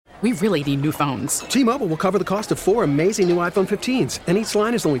We really need new phones. T-Mobile will cover the cost of 4 amazing new iPhone 15s, and each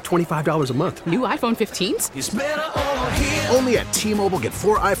line is only $25 a month. New iPhone 15s? It's better over here. Only at T-Mobile, get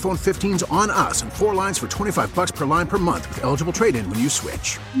 4 iPhone 15s on us and 4 lines for $25 per line per month with eligible trade-in when you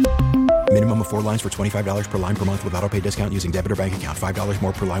switch. Minimum of 4 lines for $25 per line per month with autopay discount using debit or bank account. $5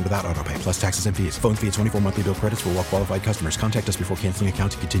 more per line without autopay, plus taxes and fees. Phone fee at 24 monthly bill credits for well-qualified customers. Contact us before canceling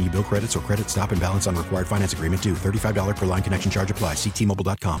account to continue bill credits or credit stop and balance on required finance agreement due. $35 per line connection charge applies. See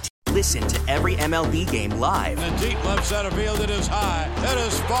T-Mobile.com. Listen to every MLB game live. In the deep left center field, it is high, it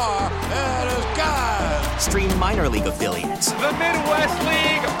is far, it is gone. Stream minor league affiliates. The Midwest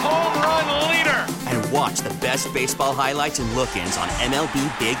League home run leader. And watch the best baseball highlights and look-ins on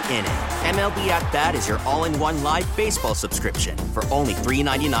MLB Big Inning. MLB At Bat is your all-in-one live baseball subscription for only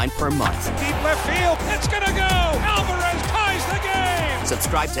 $3.99 per month. Deep left field, it's gonna go. Alvarez ties the game.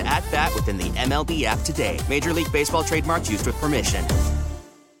 Subscribe to At Bat within the MLB app today. Major League Baseball trademarks used with permission.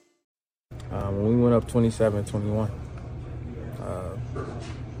 When we went up 27-21,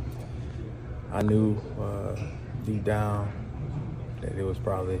 I knew deep down that it was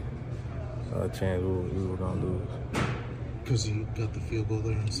probably a chance we were going to lose. Because you got the field goal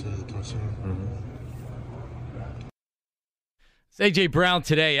there instead of the touchdown? Mm-hmm. It's A.J. Brown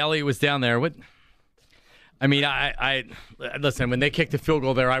today. Elliott was down there. What? I mean, I listen, when they kicked the field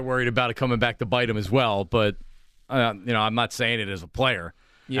goal there, I worried about it coming back to bite him as well. But, I'm not saying it as a player.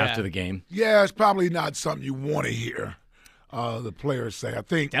 Yeah. After the game. Yeah, it's probably not something you want to hear the players say. I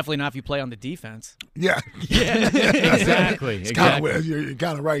think definitely not if you play on the defense. Yeah, exactly. You're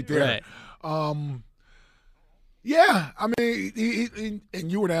kind of right there. Right. Yeah, I mean, he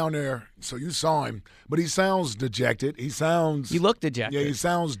and you were down there, so you saw him. But he sounds dejected. He looked dejected. Yeah, he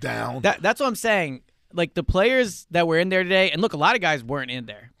sounds down. That's what I'm saying. Like the players that were in there today, and look, a lot of guys weren't in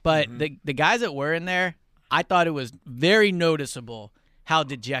there, but the guys that were in there, I thought it was very noticeable how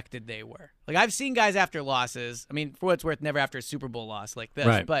dejected they were. Like, I've seen guys after losses. I mean, for what it's worth, never after a Super Bowl loss like this.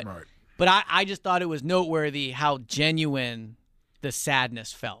 Right. But I just thought it was noteworthy how genuine the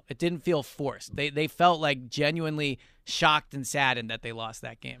sadness felt. It didn't feel forced. They felt like genuinely shocked and saddened that they lost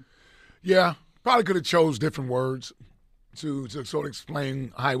that game. Yeah, probably could have chose different words to sort of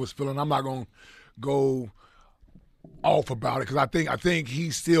explain how he was feeling. I'm not going to go off about it because I think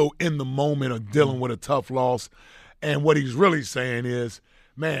he's still in the moment of dealing with a tough loss. And what he's really saying is,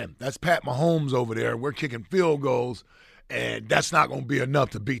 man, that's Pat Mahomes over there. We're kicking field goals, and that's not going to be enough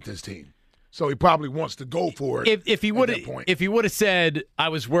to beat this team. So he probably wants to go for it. If he would have said, I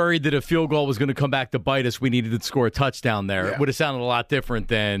was worried that a field goal was going to come back to bite us, we needed to score a touchdown there, it would have sounded a lot different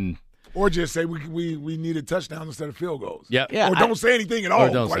than. Or just say we needed touchdowns instead of field goals. Yeah. Or don't say anything at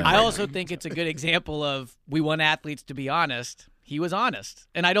all. I also think it's a good example of we want athletes to be honest. He was honest,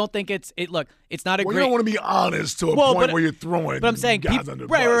 and I don't think it's not a great. You don't want to be honest to a point where you're throwing. But I'm saying, guys under the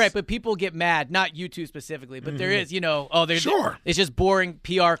bus. Right. But people get mad, not you two specifically, but there is, sure. It's just boring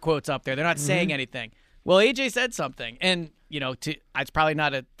PR quotes up there. They're not saying anything. Well, AJ said something, and it's probably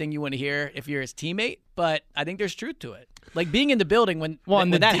not a thing you want to hear if you're his teammate, but I think there's truth to it. Like being in the building when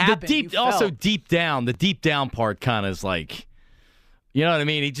that happened. Deep down, the deep down part kind of is like. You know what I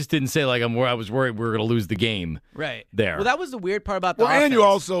mean? He just didn't say, like, I was worried we were going to lose the game. Right. There. Well, that was the weird part about the offense. And you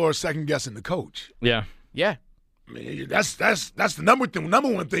also are second-guessing the coach. Yeah. Yeah. I mean, that's the number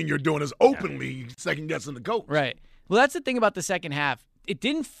one thing you're doing is openly second-guessing the coach. Right. Well, that's the thing about the second half. It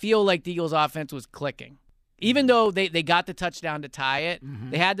didn't feel like the Eagles' offense was clicking. Even though they got the touchdown to tie it,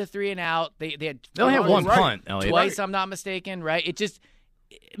 they had the 3-and-out. They only had one punt, Elliot. Twice, I'm not mistaken, right?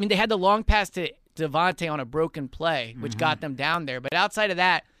 They had the long pass to Devontae on a broken play, which got them down there. But outside of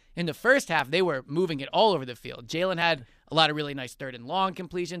that, in the first half, they were moving it all over the field. Jalen had a lot of really nice third and long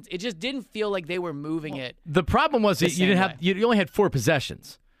completions. It just didn't feel like they were moving it. The problem was that you only had 4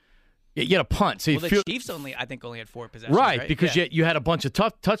 possessions. You had a punt. So the Chiefs only had 4 possessions. Right, because you had a bunch of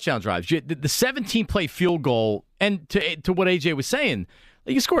tough touchdown drives. The 17-play field goal, and to what AJ was saying,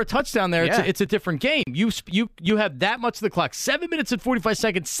 you score a touchdown there, it's a different game. You have that much of the clock. 7 minutes and 45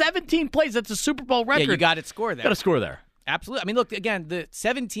 seconds, 17 plays. That's a Super Bowl record. Yeah, you got to score there. Got to score there. Absolutely. I mean, look, again, the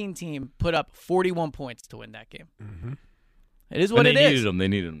 17 team put up 41 points to win that game. Mm-hmm. It is what it is. They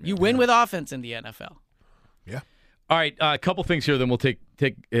needed them. You win with offense in the NFL. Yeah. All right, a couple things here, then we'll take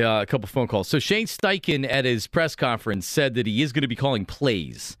a couple phone calls. So Shane Steichen at his press conference said that he is going to be calling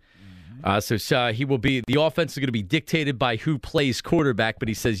plays. He will be. The offense is going to be dictated by who plays quarterback, but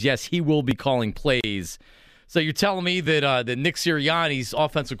he says yes, he will be calling plays. So you're telling me that Nick Sirianni's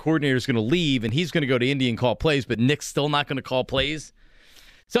offensive coordinator is going to leave and he's going to go to Indy and call plays, but Nick's still not going to call plays?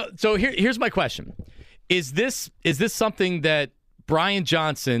 So here's my question: Is this something that Brian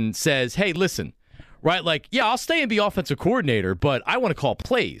Johnson says? Hey, listen, right? Like, yeah, I'll stay and be offensive coordinator, but I want to call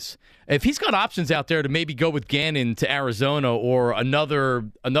plays. If he's got options out there to maybe go with Gannon to Arizona or another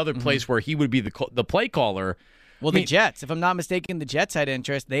place where he would be the play caller. Well, the Jets, if I'm not mistaken, the Jets had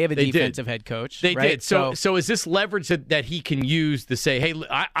interest. They have a defensive head coach. They right? did. So is this leverage that he can use to say, hey,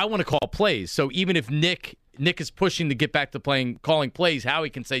 I want to call plays? So even if Nick is pushing to get back to calling plays, Howie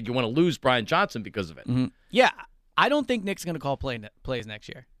can say, do you want to lose Brian Johnson because of it? Mm-hmm. Yeah, I don't think Nick's going to call plays next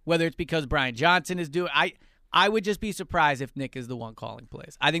year. Whether it's because Brian Johnson is doing I would just be surprised if Nick is the one calling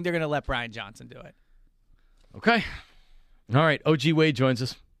plays. I think they're going to let Brian Johnson do it. Okay. All right. OG Wade joins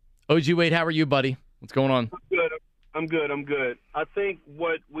us. OG Wade, how are you, buddy? What's going on? I'm good. I think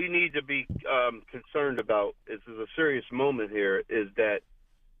what we need to be concerned about is a serious moment here is that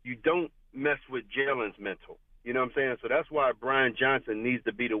you don't mess with Jalen's mental. You know what I'm saying? So that's why Brian Johnson needs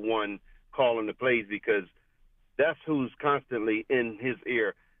to be the one calling the plays because that's who's constantly in his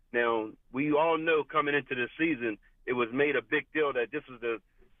ear. Now, we all know coming into this season, it was made a big deal that this is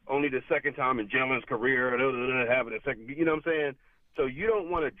only the second time in Jalen's career having a second. You know what I'm saying? So you don't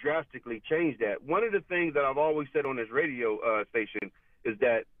want to drastically change that. One of the things that I've always said on this radio station is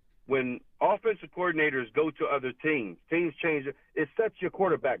that when offensive coordinators go to other teams change it sets your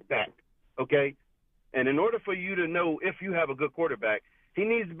quarterback back, okay? And in order for you to know if you have a good quarterback, he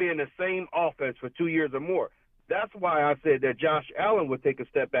needs to be in the same offense for 2 years or more. That's why I said that Josh Allen would take a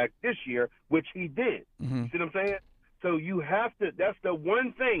step back this year, which he did. Mm-hmm. See what I'm saying? So you have to – that's the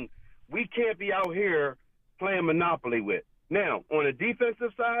one thing we can't be out here playing Monopoly with. Now, on the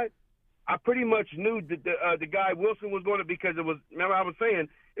defensive side, I pretty much knew that the guy Wilson was going to because it was – remember I was saying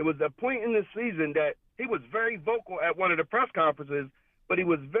it was a point in the season that he was very vocal at one of the press conferences, but he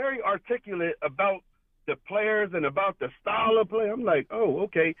was very articulate about the players and about the style of play. I'm like, oh,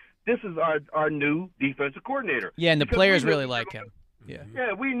 okay, this is our new defensive coordinator. Yeah, and the players really like him. Yeah,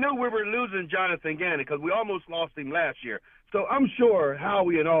 we knew we were losing Jonathan Gannon because we almost lost him last year. So I'm sure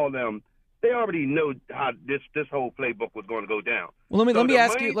Howie and all of them, they already know how this whole playbook was going to go down. Well, let me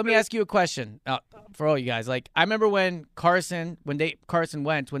ask you a question for all you guys. Like, I remember when Carson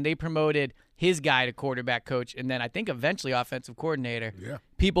Wentz, when they promoted his guy to quarterback coach, and then I think eventually offensive coordinator. Yeah.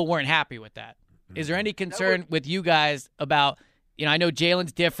 People weren't happy with that. Is there any concern with you guys about? I know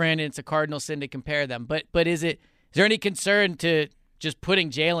Jalen's different, and it's a cardinal sin to compare them. But is there any concern to just putting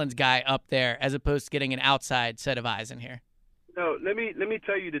Jalen's guy up there as opposed to getting an outside set of eyes in here? No, let me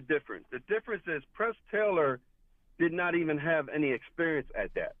tell you the difference. The difference is Press Taylor did not even have any experience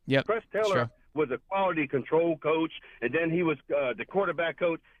at that. Yep, Press Taylor was a quality control coach, and then he was the quarterback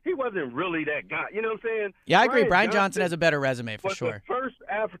coach. He wasn't really that guy. You know what I'm saying? Yeah, I agree. Brian Johnson has a better resume for sure. Was the first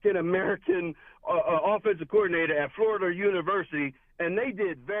African-American offensive coordinator at Florida University, and they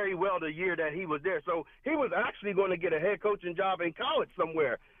did very well the year that he was there. So he was actually going to get a head coaching job in college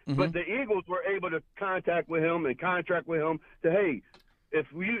somewhere. Mm-hmm. But the Eagles were able to contact with him and contract with him to, hey, if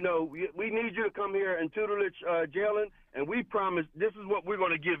we need you to come here and tutelage Jalen, and we promise this is what we're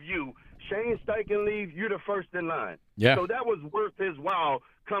going to give you. Shane Steichen leave, you're the first in line. Yeah. So that was worth his while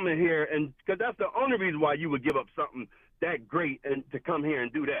coming here, and because that's the only reason why you would give up something that great and to come here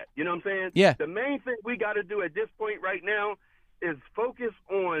and do that. You know what I'm saying? Yeah. The main thing we got to do at this point right now is focus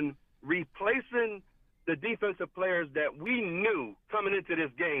on replacing the defensive players that we knew coming into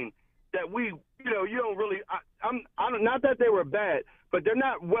this game that you don't really I'm not that they were bad, but they're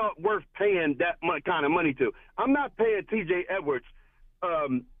not worth paying that kind of money to. I'm not paying TJ Edwards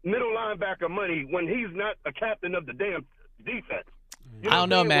middle linebacker money when he's not a captain of the damn defense. I don't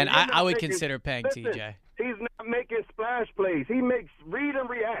know, man. I would consider paying TJ. He's not making splash plays. He makes read and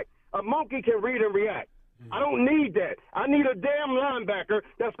react. A monkey can read and react. I don't need that. I need a damn linebacker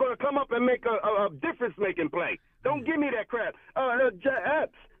that's going to come up and make a difference-making play. Don't give me that crap.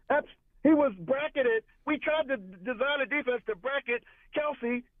 Epps, he was bracketed. We tried to design a defense to bracket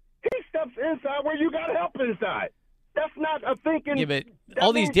Kelsey. He steps inside where you got help inside. That's not a thinking. Yeah, but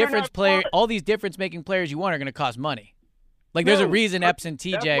all these difference-making players you want are going to cost money. Like, there's a reason Epps and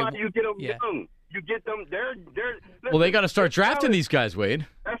TJ. That's why you get them young. You get them. They're well, they got to start drafting these guys, Wade.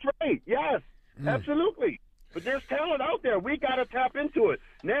 That's right. Yes, absolutely. But there's talent out there. We got to tap into it.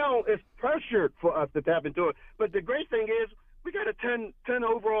 Now it's pressured for us to tap into it. But the great thing is we got a 10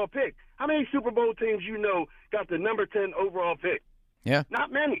 overall pick. How many Super Bowl teams got the number 10 overall pick? Yeah.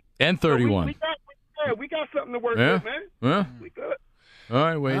 Not many. And 31. So we got something to work with, man. Yeah. We good. All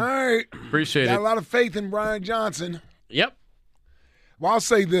right, Wade. All right. Appreciate it. Got a lot of faith in Brian Johnson. Yep. Well, I'll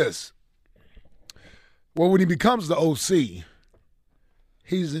say this. Well, when he becomes the OC,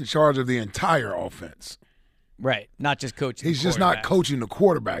 he's in charge of the entire offense. Right, not just coaching. He's just not coaching the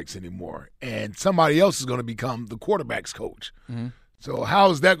quarterbacks anymore, and somebody else is going to become the quarterback's coach. Mm-hmm. So how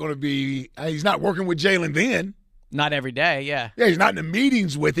is that going to be? He's not working with Jalen then. Not every day, yeah. Yeah, he's not in the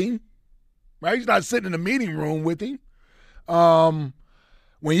meetings with him, right? He's not sitting in the meeting room with him.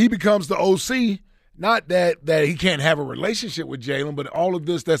 When he becomes the OC, not that he can't have a relationship with Jalen, but all of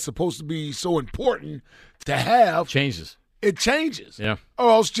this that's supposed to be so important to have changes. It changes. Yeah. Or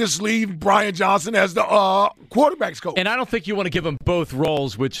else just leave Brian Johnson as the quarterback's coach. And I don't think you want to give them both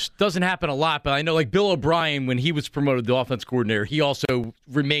roles, which doesn't happen a lot. But I know, like Bill O'Brien, when he was promoted to offense coordinator, he also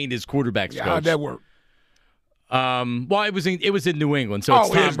remained his quarterback's coach. How'd that work? Well, it was in New England, so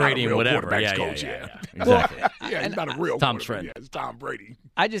it's Tom Brady and whatever. Yeah, exactly. Yeah, he's not a real Tom quarterback. Trent. Yeah, it's Tom Brady.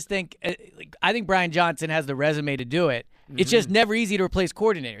 I just think Brian Johnson has the resume to do it. It's just never easy to replace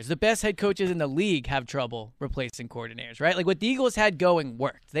coordinators. The best head coaches in the league have trouble replacing coordinators, right? Like what the Eagles had going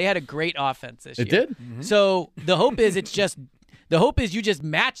worked. They had a great offense this year. It did. Mm-hmm. So the hope is you just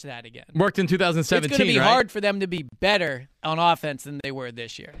match that again. Worked in 2017. It's going to be right? hard for them to be better on offense than they were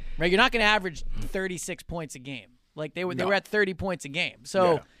this year, right? You're not going to average 36 points a game. Like they were at 30 points a game.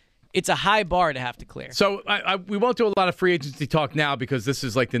 So it's a high bar to have to clear. So we won't do a lot of free agency talk now because this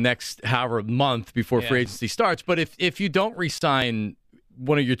is like the next however month before free agency starts. But if you don't re-sign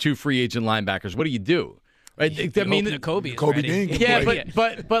one of your two free agent linebackers, what do you do? Right? Nakobe is ready. Dean. Yeah,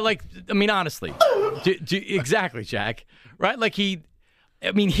 but like, I mean, honestly, exactly, Jack. Right? Like he's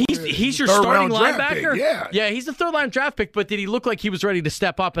your starting linebacker. Yeah, he's the third line draft pick. But did he look like he was ready to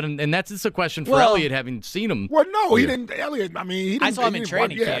step up? And that's just a question for Well, Elliott, having seen him. Well, no, he didn't. Elliott, he didn't. I saw him in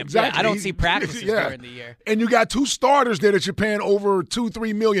training camp. Yeah, exactly. I don't see practices during the year. And you got two starters there that you're paying over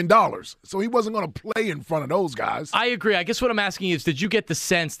 $2-3 million. So he wasn't going to play in front of those guys. I agree. I guess what I'm asking is, did you get the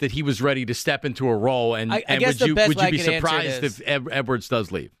sense that he was ready to step into a role? And guess would you be could surprised if Edwards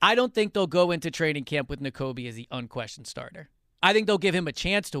does leave? I don't think they'll go into training camp with Nakobe as the unquestioned starter. I think they'll give him a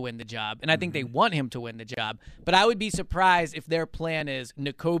chance to win the job, and I think they want him to win the job. But I would be surprised if their plan is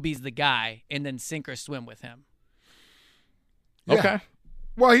Nakobe's the guy and then sink or swim with him. Yeah. Okay.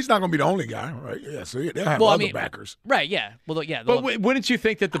 Well, he's not going to be the only guy, right? Yeah, so they'll have other backers. Right, yeah. Well, yeah. But wouldn't you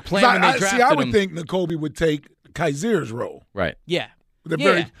think that the plan when they drafted him... I would think Nakobe would take Kaiser's role. Right. Yeah. They're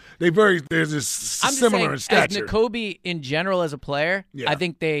very similar in stature. As Nakobe in general as a player, I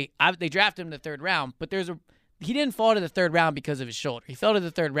think they drafted him in the third round, but he didn't fall to the third round because of his shoulder. He fell to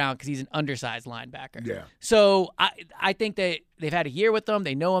the third round because he's an undersized linebacker. Yeah. So I think they've had a year with him.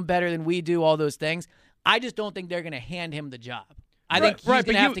 They know him better than we do, all those things. I just don't think they're going to hand him the job. I think he's going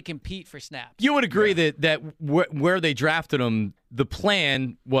to have to compete for snaps. You would agree that where they drafted him, the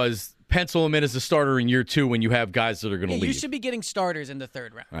plan was pencil him in as a starter in year two when you have guys that are going to leave. You should be getting starters in the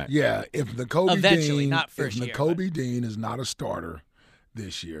third round. Right. Yeah, if Nakobe Eventually, Dean, not first year. Nakobe Dean is not a starter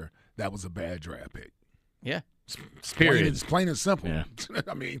this year, that was a bad draft pick. Yeah. It's plain and simple. Yeah.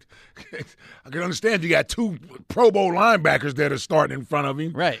 I can understand you got two Pro Bowl linebackers that are starting in front of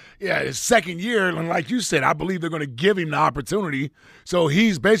him. Right. Yeah, his second year, and like you said, I believe they're going to give him the opportunity. So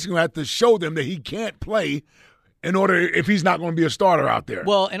he's basically going to have to show them that he can't play in order if he's not going to be a starter out there.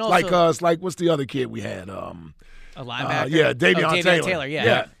 Well, and also like what's the other kid we had? A linebacker. Davion Taylor.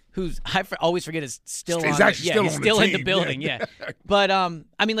 Yeah. Who's I always forget is still he's on. Actually still he's on still the in team. the building. Yeah. But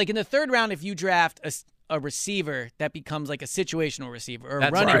like in the third round, if you draft a receiver that becomes like a situational receiver or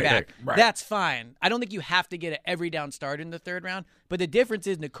a running back, that's fine. I don't think you have to get an every down starter in the third round. But the difference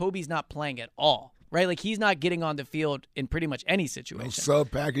is Nakobe's not playing at all, right? Like he's not getting on the field in pretty much any situation. No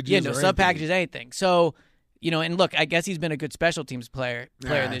sub packages. Yeah, no sub packages, anything. So, and look, I guess he's been a good special teams player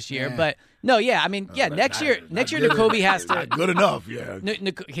this year. Yeah. But next year Nakobe has to. Not good enough, yeah.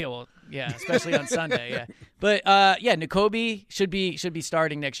 Especially on Sunday, yeah. But Nakobe should be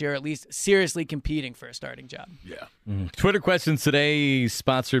starting next year, at least seriously competing for a starting job. Yeah. Twitter questions today,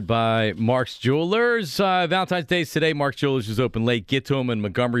 sponsored by Mark's Jewelers. Valentine's Day is today. Mark's Jewelers is open late. Get to them in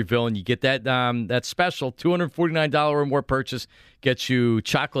Montgomeryville, and you get that special $249 or more purchase. Gets you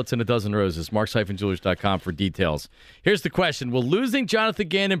chocolates and a dozen roses. Marks-Jewelers.com for details. Here's the question: will losing Jonathan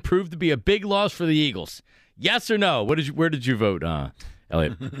Gannon prove to be a big loss for the Eagles? Yes or no? Where did you vote,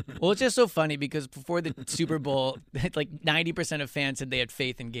 Elliot? Well, it's just so funny because before the Super Bowl, like 90% of fans said they had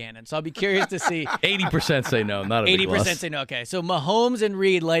faith in Gannon. So I'll be curious to see. 80% say no, not a big loss. 80% say no. Okay, so Mahomes and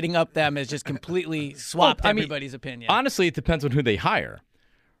Reed lighting up them has just completely swapped everybody's opinion. Honestly, it depends on who they hire,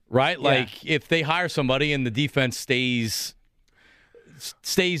 right? Yeah. Like if they hire somebody and the defense stays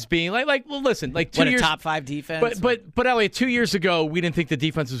being like well, listen, like 2 years, a top 5 defense. But Elliot, 2 years ago we didn't think the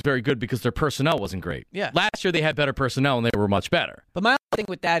defense was very good because their personnel wasn't great. Yeah. Last year they had better personnel and they were much better. But my thing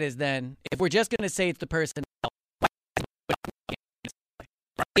with that is then if we're just going to say it's the personnel,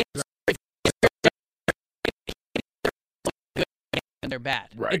 and they're bad.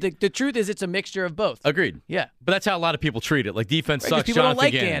 Right. The truth is it's a mixture of both. Agreed. Yeah. But that's how a lot of people treat it. Like defense sucks. People don't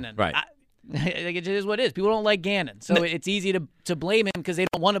like Gannon. Right. Like it is what it is. People don't like Gannon. So it's easy to blame him because they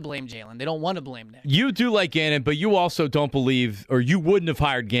don't want to blame Jalen. They don't want to blame Nick. You do like Gannon, but you also don't believe, or you wouldn't have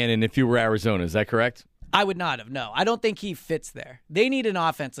hired Gannon if you were Arizona. Is that correct? I would not have. No, I don't think he fits there. They need an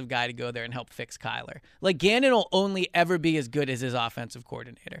offensive guy to go there and help fix Kyler. Like Gannon will only ever be as good as his offensive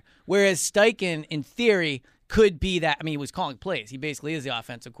coordinator, whereas Steichen, in theory, could be that. I mean, he was calling plays. He basically is the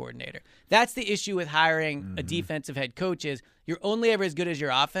offensive coordinator. That's the issue with hiring a defensive head coach is you're only ever as good as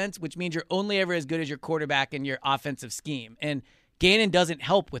your offense, which means you're only ever as good as your quarterback and your offensive scheme. And Gannon doesn't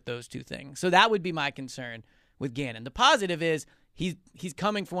help with those two things. So that would be my concern with Gannon. The positive is he's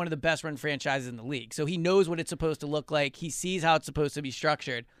coming from one of the best run franchises in the league. So he knows what it's supposed to look like. He sees how it's supposed to be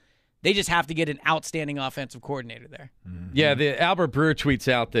structured. They just have to get an outstanding offensive coordinator there. Yeah, the Albert Breer tweets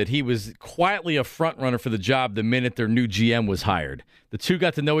out that he was quietly a front runner for the job the minute their new GM was hired. The two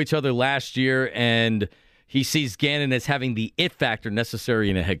got to know each other last year, and he sees Gannon as having the it factor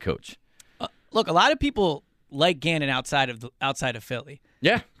necessary in a head coach. Look, a lot of people like Gannon outside of Philly.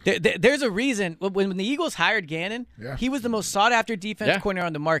 Yeah. There's a reason. When the Eagles hired Gannon, he was the most sought-after defense coordinator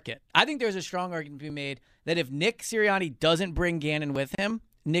on the market. I think there's a strong argument to be made that if Nick Sirianni doesn't bring Gannon with him,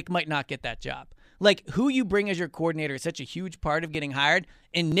 Nick might not get that job. Like, who you bring as your coordinator is such a huge part of getting hired,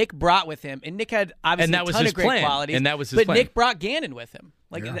 and Nick brought with him. And Nick had obviously a ton of great qualities. And that was his plan. But Nick brought Gannon with him.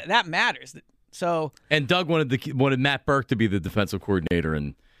 Like, that matters. So. And Doug wanted Matt Burke to be the defensive coordinator,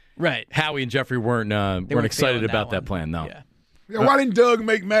 and right. Howie and Jeffrey weren't excited about that plan, no. Yeah, why didn't Doug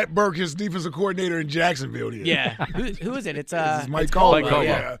make Matt Burke his defensive coordinator in Jacksonville? Yeah. Who is it? It's Mike Caldwell. Mike Caldwell.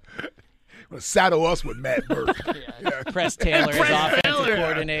 Yeah. Saddle us with Matt Burke. Press Taylor, his offensive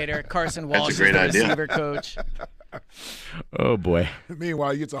coordinator. Carson Walsh, his receiver coach. Oh boy.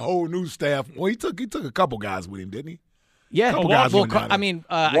 Meanwhile, he gets a whole new staff. Well, he took a couple guys with him, didn't he? Yeah. Walsh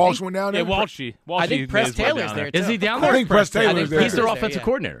went down there. Yeah, Walshy. I think Press Taylor's there too. Is he down there? I think Press Taylor's there. He's their offensive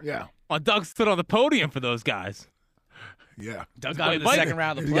coordinator. Yeah. Well, Doug stood on the podium for those guys. Yeah. Doug got in the second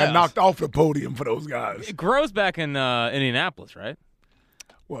round of the playoffs. He got knocked off the podium for those guys. Groves back in Indianapolis, right?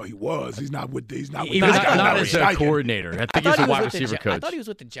 Well, he was. He's not with. He's not. He was not as a coordinator. I think he's a wide receiver coach. I thought he was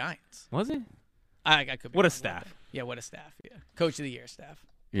with the Giants. Was he? I could be what wrong a staff. Yeah, what a staff. Yeah, Coach of the Year staff.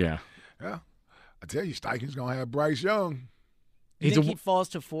 Yeah. Yeah. I tell you, Steichen's gonna have Bryce Young. You think he falls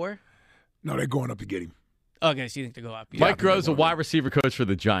to 4? No, they're going up to get him. Okay, so you think to go up? Yeah. Mike Groves, a wide receiver coach for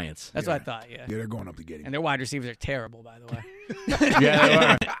the Giants. That's what I thought. Yeah. Yeah, they're going up to get him. And their wide receivers are terrible, by the way.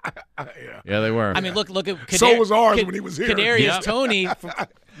 Yeah, they were. Yeah, they were. I mean, look at so was ours when he was here. Kadarius Toney,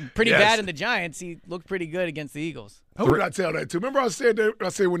 pretty bad in the Giants. He looked pretty good against the Eagles. Who did I tell that to? Remember I said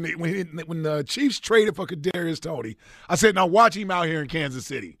when the Chiefs traded for Kadarius Toney, I said, now watch him out here in Kansas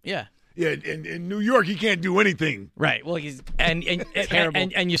City. Yeah. Yeah, in New York, he can't do anything. Right. Well, he's and terrible.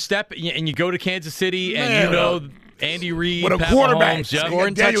 And you step and you go to Kansas City, and you know Andy Reid, with a Pat quarterback Mahomes,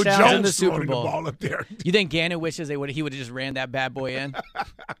 scoring Daniel touchdowns Jones in the Super Bowl. The ball up there. You think Gannon wishes he would have just ran that bad boy in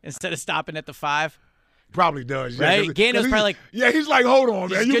instead of stopping at the 5? Probably does. Yeah, right? Gannon was probably like, yeah, he's like, hold on,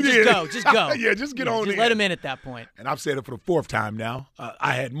 man. Just go. Yeah, just get on Just in. let him in at that point. And I've said it for the 4th time now.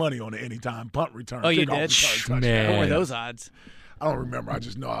 I had money on the anytime punt return. Oh, you did? Man. What were those odds? I don't remember. I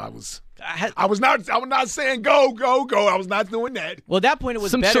just know I was not saying go. I was not doing that. Well, at that point, it was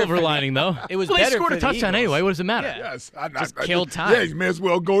some better silver lining, though. It was well, better they scored for a touchdown the Eagles. anyway. What does it matter? Yeah. Yes. Just killed time. Yeah, you may as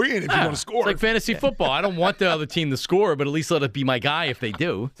well go in if you're going to score. It's like fantasy football. I don't want the other team to score, but at least let it be my guy if they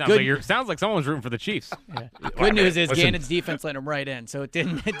do. Sounds like someone's rooting for the Chiefs. Yeah. Good news is Gannon's defense let him right in, so it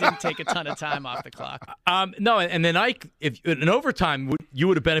didn't take a ton of time off the clock. No, and then if in overtime, you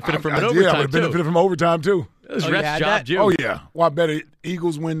would have benefited from an I overtime, would have benefited from overtime, too. It was ref's job, too. Oh, yeah. Well, I bet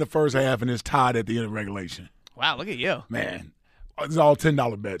Eagles win the first half and it's tied at the end of regulation. Wow, look at you. Man, it's all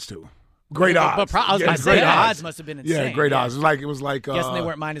 $10 bets, too. Great odds. I was going to say, the odds must have been insane. Yeah, great odds. It was like guessing they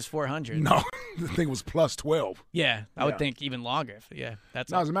weren't minus 400. No, the thing was plus 12. Yeah, I would think even longer.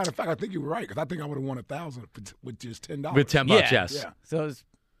 That's as a matter of fact, I think you were right, because I think I would have won 1,000 with just $10. With $10, yes. Yeah. So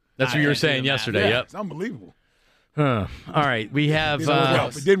that's what you were saying yesterday. Yeah, yep. It's unbelievable. All right, we have.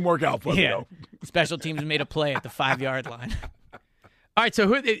 It didn't work out for me, though. Special teams made a play at the 5-yard line. All right,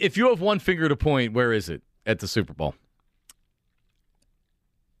 so if you have one finger to point, where is it at the Super Bowl?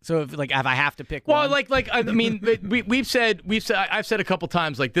 So if I have to pick one, I mean, I've said a couple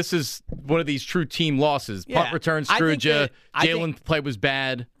times, like, this is one of these true team losses. Yeah. Punt return screwed you. Jalen play was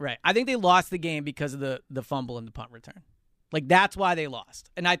bad. Right. I think they lost the game because of the fumble and the punt return. Like, that's why they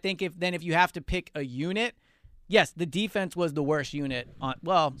lost. And I think if you have to pick a unit, yes, the defense was the worst unit on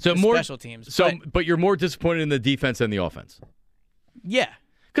special teams. But you're more disappointed in the defense than the offense. Yeah,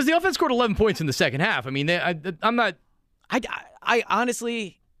 because the offense scored 11 points in the second half. I mean, I'm not. I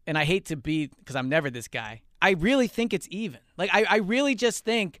honestly, and I hate to be, because I'm never this guy, I really think it's even. Like, I really just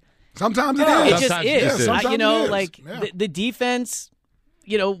think. Sometimes it is. It just is. Yeah, sometimes it is. The defense,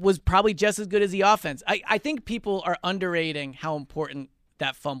 was probably just as good as the offense. I think people are underrating how important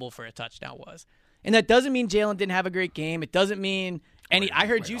that fumble for a touchdown was. And that doesn't mean Jalen didn't have a great game. It doesn't mean I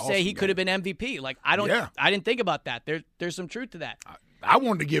heard you say he could have been MVP. Like, I didn't think about that. There's some truth to that. I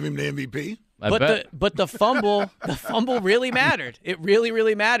wanted to give him the MVP. But the fumble really mattered. It really,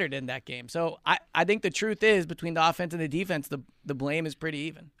 really mattered in that game. So I think the truth is, between the offense and the defense, the blame is pretty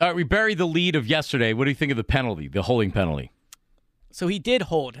even. All right, we buried the lead of yesterday. What do you think of the penalty, the holding penalty? So he did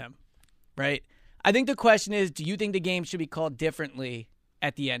hold him, right? I think the question is, do you think the game should be called differently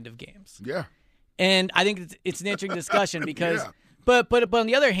at the end of games? Yeah. And I think it's an interesting discussion because, but on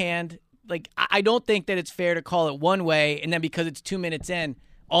the other hand, like, I don't think that it's fair to call it one way, and then because it's 2 minutes in,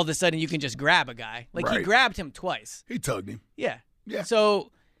 all of a sudden you can just grab a guy. Like, he grabbed him twice. He tugged him. Yeah.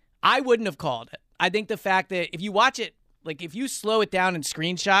 So I wouldn't have called it. I think the fact that if you watch it, like, if you slow it down and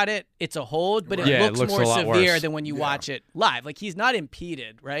screenshot it, it's a hold, but it looks more severe than when you watch it live. Like, he's not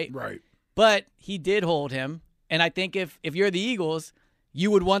impeded, right? Right. But he did hold him, and I think if you're the Eagles,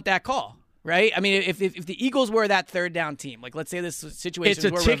 you would want that call. Right? I mean, if the Eagles were that third down team, like, let's say this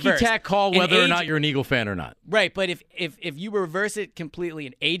situation it's a ticky-tack call whether or not you're an Eagle fan or not. Right, but if you reverse it completely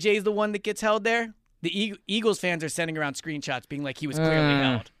and AJ's the one that gets held there, the Eagles fans are sending around screenshots being like he was clearly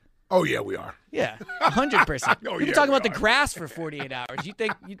held. Oh, yeah, we are. Yeah, 100%. We're talking about the grass for 48 hours. You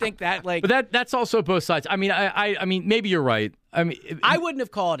think that, like... But that's also both sides. I mean, I mean, maybe you're right. I mean... I wouldn't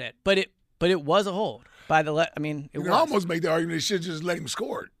have called it, but it was a hold. You can almost make the argument they should just let him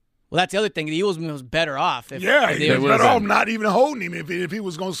score it. Well, that's the other thing. The Eagles was better off. If they was better off not even holding him. If he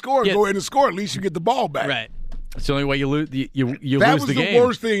was going to score, go ahead and score. At least you get the ball back. Right. That's the only way you lose. You lose the game. That was the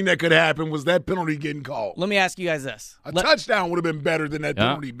worst thing that could happen was that penalty getting called. Let me ask you guys this: a touchdown would have been better than that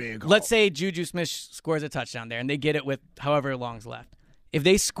penalty being called. Let's say Juju Smith scores a touchdown there, and they get it with however long's left. If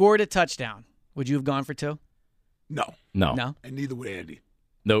they scored a touchdown, would you have gone for two? No. And neither would Andy.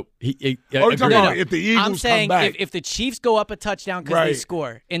 Nope. If the Eagles I'm saying come back. if the Chiefs go up a touchdown because they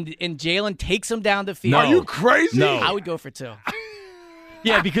score and Jalen takes them down the field. Are you crazy? No. I would go for two.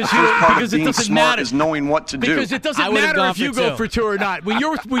 Yeah, because it doesn't matter. Is knowing what to do. Because it doesn't matter if you go for two or not. When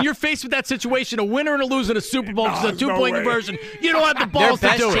you're faced with that situation, a winner and a loser in a Super Bowl, because it's a 2-point conversion, you don't have the balls to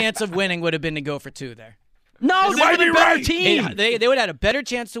do it. Their best chance of winning would have been to go for two there. No, they were the better team. They would have had a better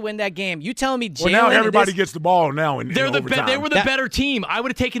chance to win that game. You telling me Jalen? Well, now everybody gets the ball now in overtime. They were the better team. I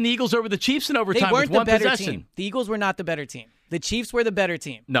would have taken the Eagles over the Chiefs in overtime. They weren't with one the better possession. team. The Eagles were not the better team. The Chiefs were the better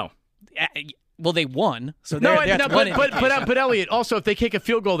team. No. Well, they won. So but Elliot, also, if they kick a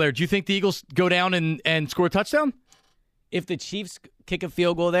field goal there, do you think the Eagles go down and score a touchdown? If the Chiefs kick a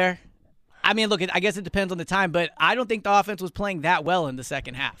field goal there, I mean, look, I guess it depends on the time, but I don't think the offense was playing that well in the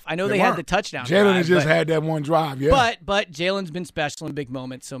second half. I know they had the touchdown. Jalen has just had that one drive, yeah. But Jalen's been special in big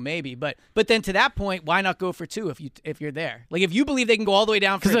moments, so maybe. But then to that point, why not go for two if you're there? Like, if you believe they can go all the way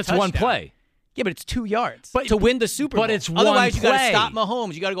down for a touchdown. Because that's one play. Yeah, but it's 2 yards to win the Super Bowl. But it's Otherwise, one you got to play. stop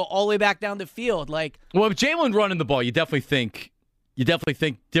Mahomes. You got to go all the way back down the field. Like, well, if Jalen running the ball, you definitely think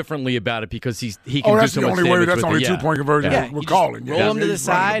differently about it because he can do so much damage. That's only 2-point conversion we're calling. Roll him to the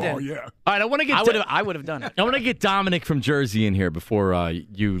side. All right, I would have done it. I want to get Dominic from Jersey in here before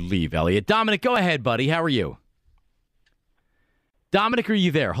you leave, Elliot. Dominic, go ahead, buddy. How are you? Dominic, are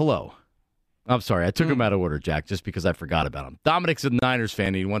you there? Hello. I'm sorry, I took him out of order, Jack, just because I forgot about him. Dominic's a Niners fan,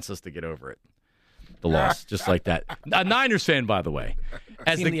 and he wants us to get over it. The loss, just like that. A Niners fan, by the way.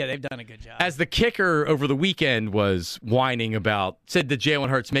 They've done a good job. As the kicker over the weekend was whining about, said that Jalen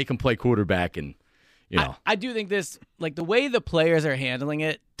Hurts make him play quarterback, and I do think this, like, the way the players are handling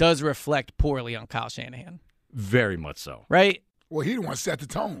it does reflect poorly on Kyle Shanahan. Very much so. Right? Well, he didn't want to set the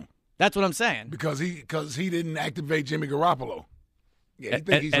tone. That's what I'm saying. Because he didn't activate Jimmy Garoppolo. Yeah, and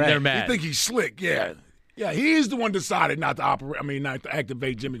they're mad. You think he's slick? Yeah, he's the one decided not to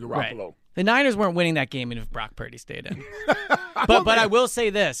activate Jimmy Garoppolo. Right. The Niners weren't winning that game if Brock Purdy stayed in. but I will say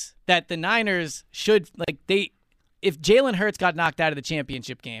this, that the Niners should, if Jalen Hurts got knocked out of the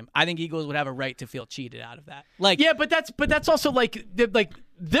championship game, I think Eagles would have a right to feel cheated out of that. But that's also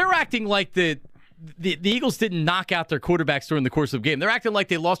they're acting like the Eagles didn't knock out their quarterbacks during the course of the game. They're acting like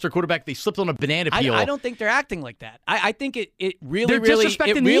they lost their quarterback. They slipped on a banana peel. I don't think they're acting like that. I think it really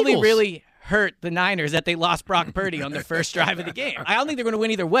Eagles. really hurt the Niners that they lost Brock Purdy on the first drive of the game. I don't think they're going to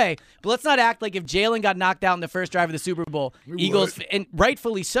win either way, but let's not act like if Jalen got knocked out in the first drive of the Super Bowl, Eagles, and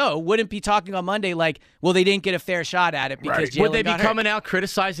rightfully so, wouldn't be talking on Monday like, well, they didn't get a fair shot at it because Jalen Would they be got coming out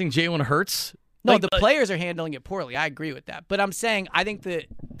criticizing Jalen Hurts? No, the players are handling it poorly. I agree with that. But I'm saying I think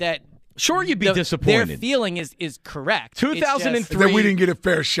that Sure, you'd be disappointed. Their feeling is correct. 2003. That we didn't get a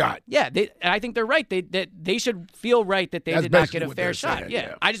fair shot. Yeah, I think they're right. They should feel right that they did not get a fair shot. Saying,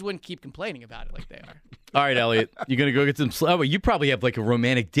 yeah, I just wouldn't keep complaining about it like they are. All right, Elliot, you going to go get some well, you probably have like a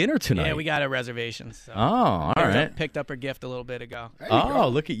romantic dinner tonight. Yeah, we got a reservation. So all right. Picked up her gift a little bit ago.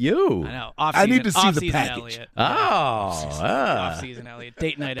 Look at you. I know. I need to see the package. Elliot. Off-season Elliot.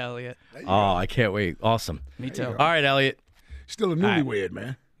 Date night Elliot. Oh, I can't wait. Awesome. Me too. All right, Elliot. Still a newlywed,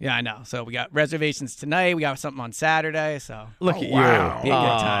 man. Yeah, I know. So we got reservations tonight. We got something on Saturday. So look at you. Be a good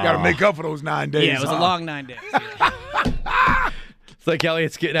time. Got to make up for those 9 days. Yeah, it was a long 9 days. It's like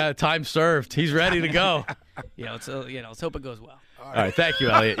Elliot's getting out of time served. He's ready to go. Let's hope it goes well. All right, thank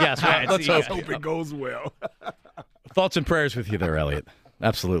you, Elliot. Yes, let's hope it goes well. Thoughts and prayers with you there, Elliot.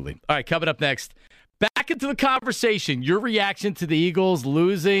 Absolutely. All right, coming up next, back into the conversation. Your reaction to the Eagles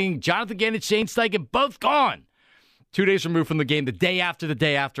losing. Jonathan Gannon, Shane Steichen, both gone. 2 days removed from the game, the day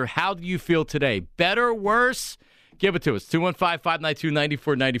after. How do you feel today? Better, worse? Give it to us.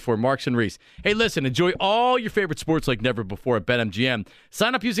 215-592-9494. Marks and Reese. Hey, listen, enjoy all your favorite sports like never before at BetMGM.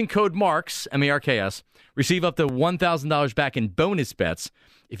 Sign up using code MARKS, M-A-R-K-S. Receive up to $1,000 back in bonus bets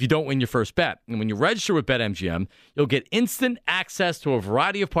if you don't win your first bet. And when you register with BetMGM, you'll get instant access to a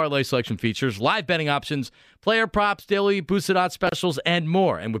variety of parlay selection features, live betting options, player props, daily boosted odds specials, and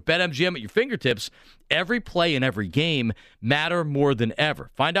more. And with BetMGM at your fingertips, every play and every game matter more than ever.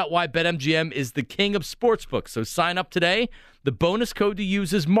 Find out why BetMGM is the king of sportsbooks. So sign up today. The bonus code to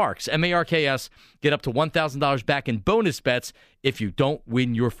use is MARKS, M-A-R-K-S. Get up to $1,000 back in bonus bets if you don't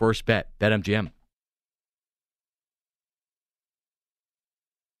win your first bet. BetMGM.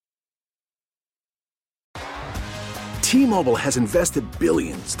 T-Mobile has invested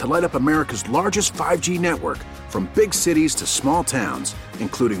billions to light up America's largest 5G network, from big cities to small towns,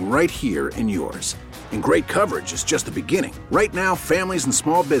 including right here in yours. And great coverage is just the beginning. Right now, families and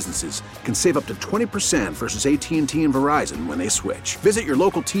small businesses can save up to 20% versus AT&T and Verizon when they switch. Visit your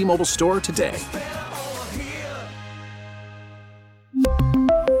local T-Mobile store today.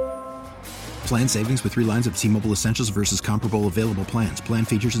 Plan savings with 3 lines of T-Mobile Essentials versus comparable available plans. Plan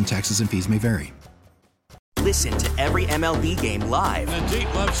features and taxes and fees may vary. Listen to every MLB game live. In the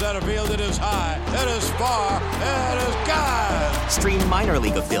deep left center field, it is high, it is far, it is gone. Stream minor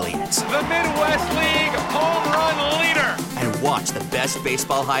league affiliates. The Midwest League home run leader. And watch the best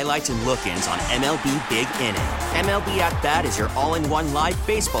baseball highlights and look-ins on MLB Big Inning. MLB At Bat is your all-in-one live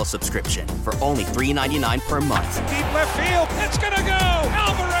baseball subscription for only $3.99 per month. Deep left field, it's gonna go.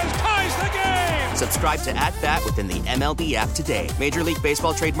 Alvarez ties the game. Subscribe to At Bat within the MLB app today. Major League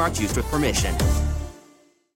Baseball trademarks used with permission.